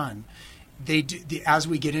from the sun, as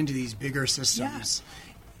we get into these bigger systems,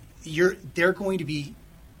 they're going to be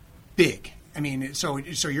big. I mean, so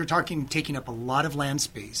you're talking taking up a lot of land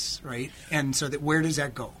space, right? And so where does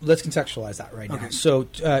that go? Let's contextualize that right now. So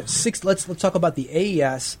let's talk about the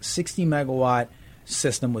AES 60 megawatt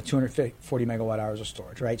system with 240 megawatt hours of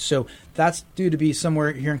storage, right? So that's due to be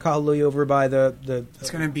somewhere here in Kahului over by the.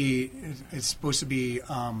 It's going to be. It's supposed to be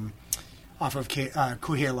off of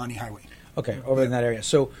Kuhialani Highway. Okay, over in that area.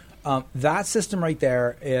 So that system right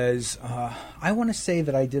there is. I want to say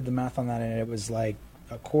that I did the math on that, and it was like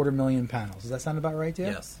 250,000 panels. Does that sound about right to you?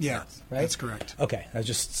 Yes. Yeah, right. That's correct. Okay, I was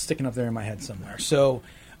just sticking up there in my head somewhere. So.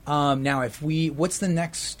 Now, what's the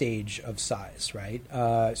next stage of size, right?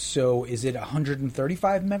 So is it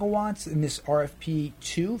 135 megawatts in this RFP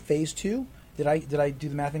 2, phase 2? Did I do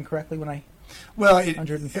the math incorrectly when I? Well,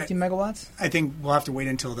 150 megawatts? I think we'll have to wait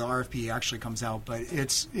until the RFP actually comes out, but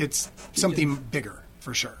it's something bigger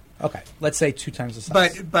for sure. Okay, let's say 2 times the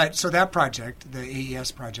size. But so that project, the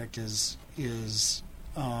AES project, is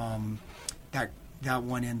that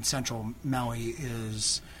one in central Maui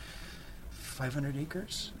is 500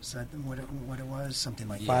 acres? Is that what it was? Something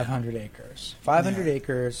like 500 acres. 500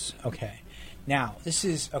 acres. Okay. Now, this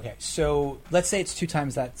is, okay, so let's say it's 2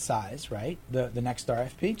 times that size, right? The next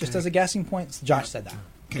RFP, just as a guessing point. Josh said that.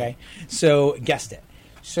 Okay. So guessed it.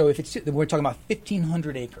 So if it's, we're talking about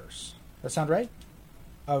 1,500 acres. Does that sound right?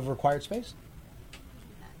 Of required space?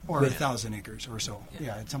 Or 1,000 acres or so.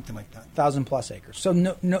 Yeah, it's something like that. 1,000 plus acres. So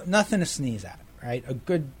no, nothing to sneeze at, right? A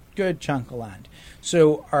good chunk of land.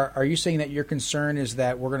 So are you saying that your concern is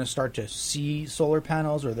that we're going to start to see solar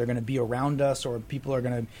panels, or they're going to be around us, or people are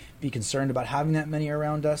going to be concerned about having that many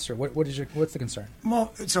around us, or what's the concern?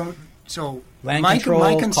 Well, so land my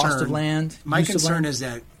control, concern, cost of land. My concern is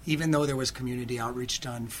that even though there was community outreach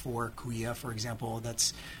done for Kuia, for example,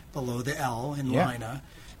 that's below the L in Lahaina,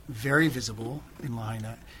 very visible in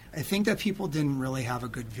Lahaina. I think that people didn't really have a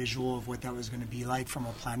good visual of what that was going to be like from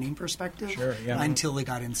a planning perspective until it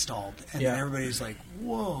got installed. And then everybody's like,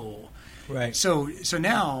 whoa. Right. So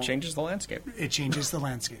now... It changes the landscape. It changes the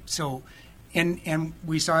landscape. So... And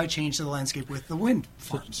we saw it change the landscape with the wind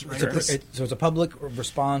farms, right? So it's a public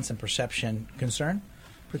response and perception concern,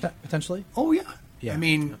 potentially? Oh, yeah. I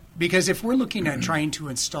mean, because if we're looking at trying to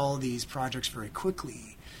install these projects very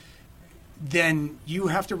quickly, then you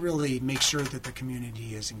have to really make sure that the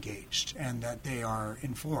community is engaged and that they are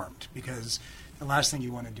informed, because the last thing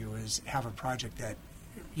you want to do is have a project that,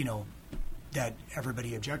 that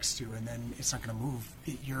everybody objects to, and then it's not going to move.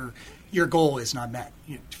 Your goal is not met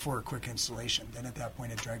for a quick installation. Then at that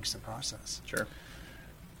point, it drags the process. Sure.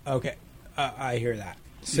 Okay, I hear that.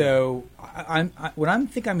 So what I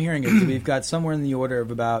think I'm hearing is that we've got somewhere in the order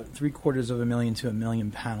of about 750,000 to 1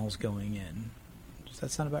 million panels going in. Does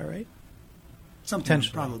that sound about right?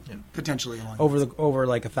 Potentially along over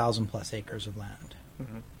like 1,000+ acres of land,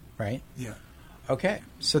 right? Yeah. Okay,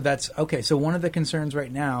 so that's okay. So one of the concerns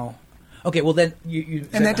right now. Okay, well then you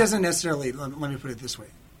and that doesn't necessarily. Let me put it this way: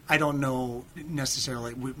 I don't know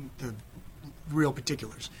necessarily the real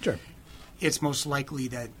particulars. Sure. It's most likely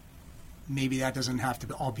that maybe that doesn't have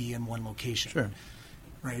to all be in one location. Sure.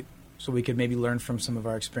 Right. So we could maybe learn from some of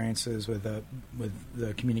our experiences with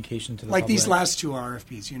the communication to the like public. These last two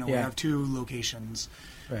RFPs. We have 2 locations.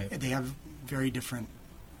 Right. They have very different,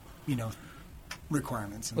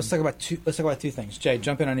 requirements. Let's talk about two things. Jay,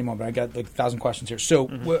 jump in on any moment. I got like 1,000 questions here. So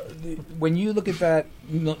when you look at that,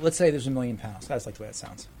 let's say there's 1 million panels. That's like the way it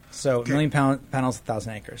sounds. So 1 million panels,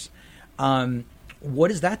 1,000 acres. What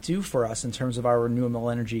does that do for us in terms of our renewable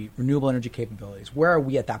energy capabilities? Where are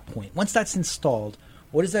we at that point? Once that's installed,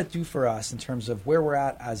 what does that do for us in terms of where we're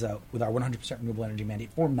at with our 100% renewable energy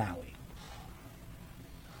mandate for Maui?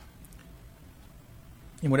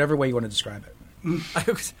 In whatever way you want to describe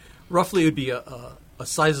it. Roughly, it would be a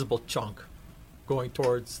sizable chunk going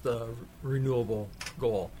towards the renewable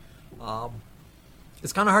goal.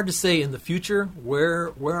 It's kind of hard to say in the future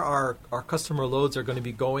where our customer loads are going to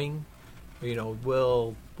be going.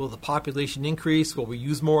 Will the population increase? Will we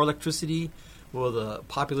use more electricity? Will the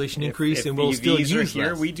population increase and we'll still use less?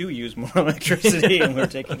 Here, we do use more electricity, and we're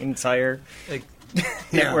taking an entire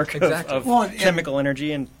network of chemical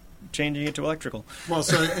energy and changing it to electrical. Well,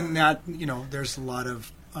 so in that, there's a lot of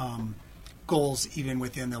goals even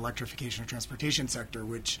within the electrification of transportation sector,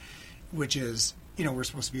 which is, we're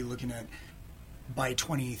supposed to be looking at by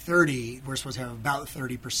 2030, we're supposed to have about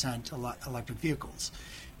 30% electric vehicles.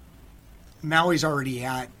 Maui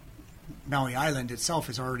Island itself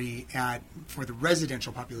is already at, for the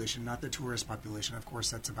residential population, not the tourist population. Of course,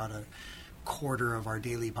 that's about a quarter of our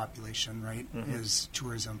daily population, right, is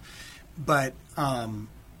tourism. But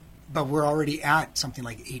we're already at something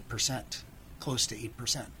like 8%, close to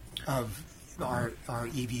 8% of our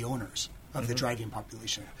EV owners of the driving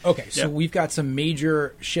population. Okay, so we've got some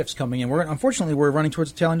major shifts coming in. Unfortunately, we're running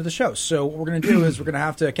towards the tail end of the show. So what we're going to do is we're going to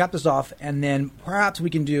have to cap this off, and then perhaps we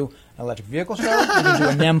can do an electric vehicle show. We can do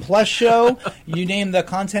a NEM Plus show. You name the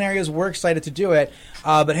content areas. We're excited to do it.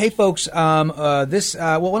 But hey, folks, why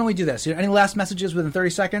don't we do this? Any last messages within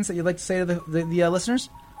 30 seconds that you'd like to say to the listeners?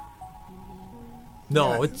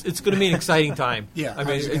 No, it's going to be an exciting time.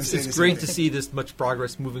 It's great to see this much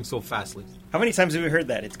progress moving so fastly. How many times have we heard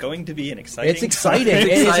that? It's going to be an exciting It's exciting. It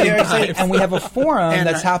is very exciting. And we have a forum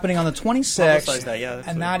that's happening on the 26th.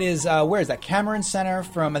 And that is, where is that? Cameron Center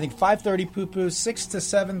from, I think, 5:30 poo-poo, 6 to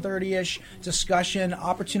 7:30-ish discussion,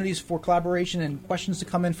 opportunities for collaboration and questions to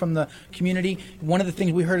come in from the community. One of the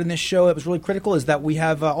things we heard in this show that was really critical is that we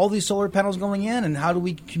have all these solar panels going in, and how do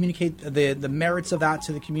we communicate the merits of that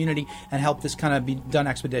to the community and help this kind of be done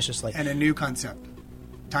expeditiously. And a new concept,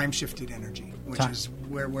 time-shifted energy, which is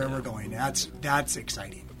where we're going. That's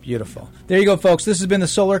exciting. Beautiful. There you go, folks. This has been the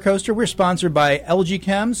SolarCoaster. We're sponsored by LG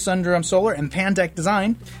Chem, Sundrum Solar, and Pandec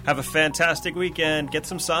Design. Have a fantastic weekend. Get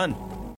some sun.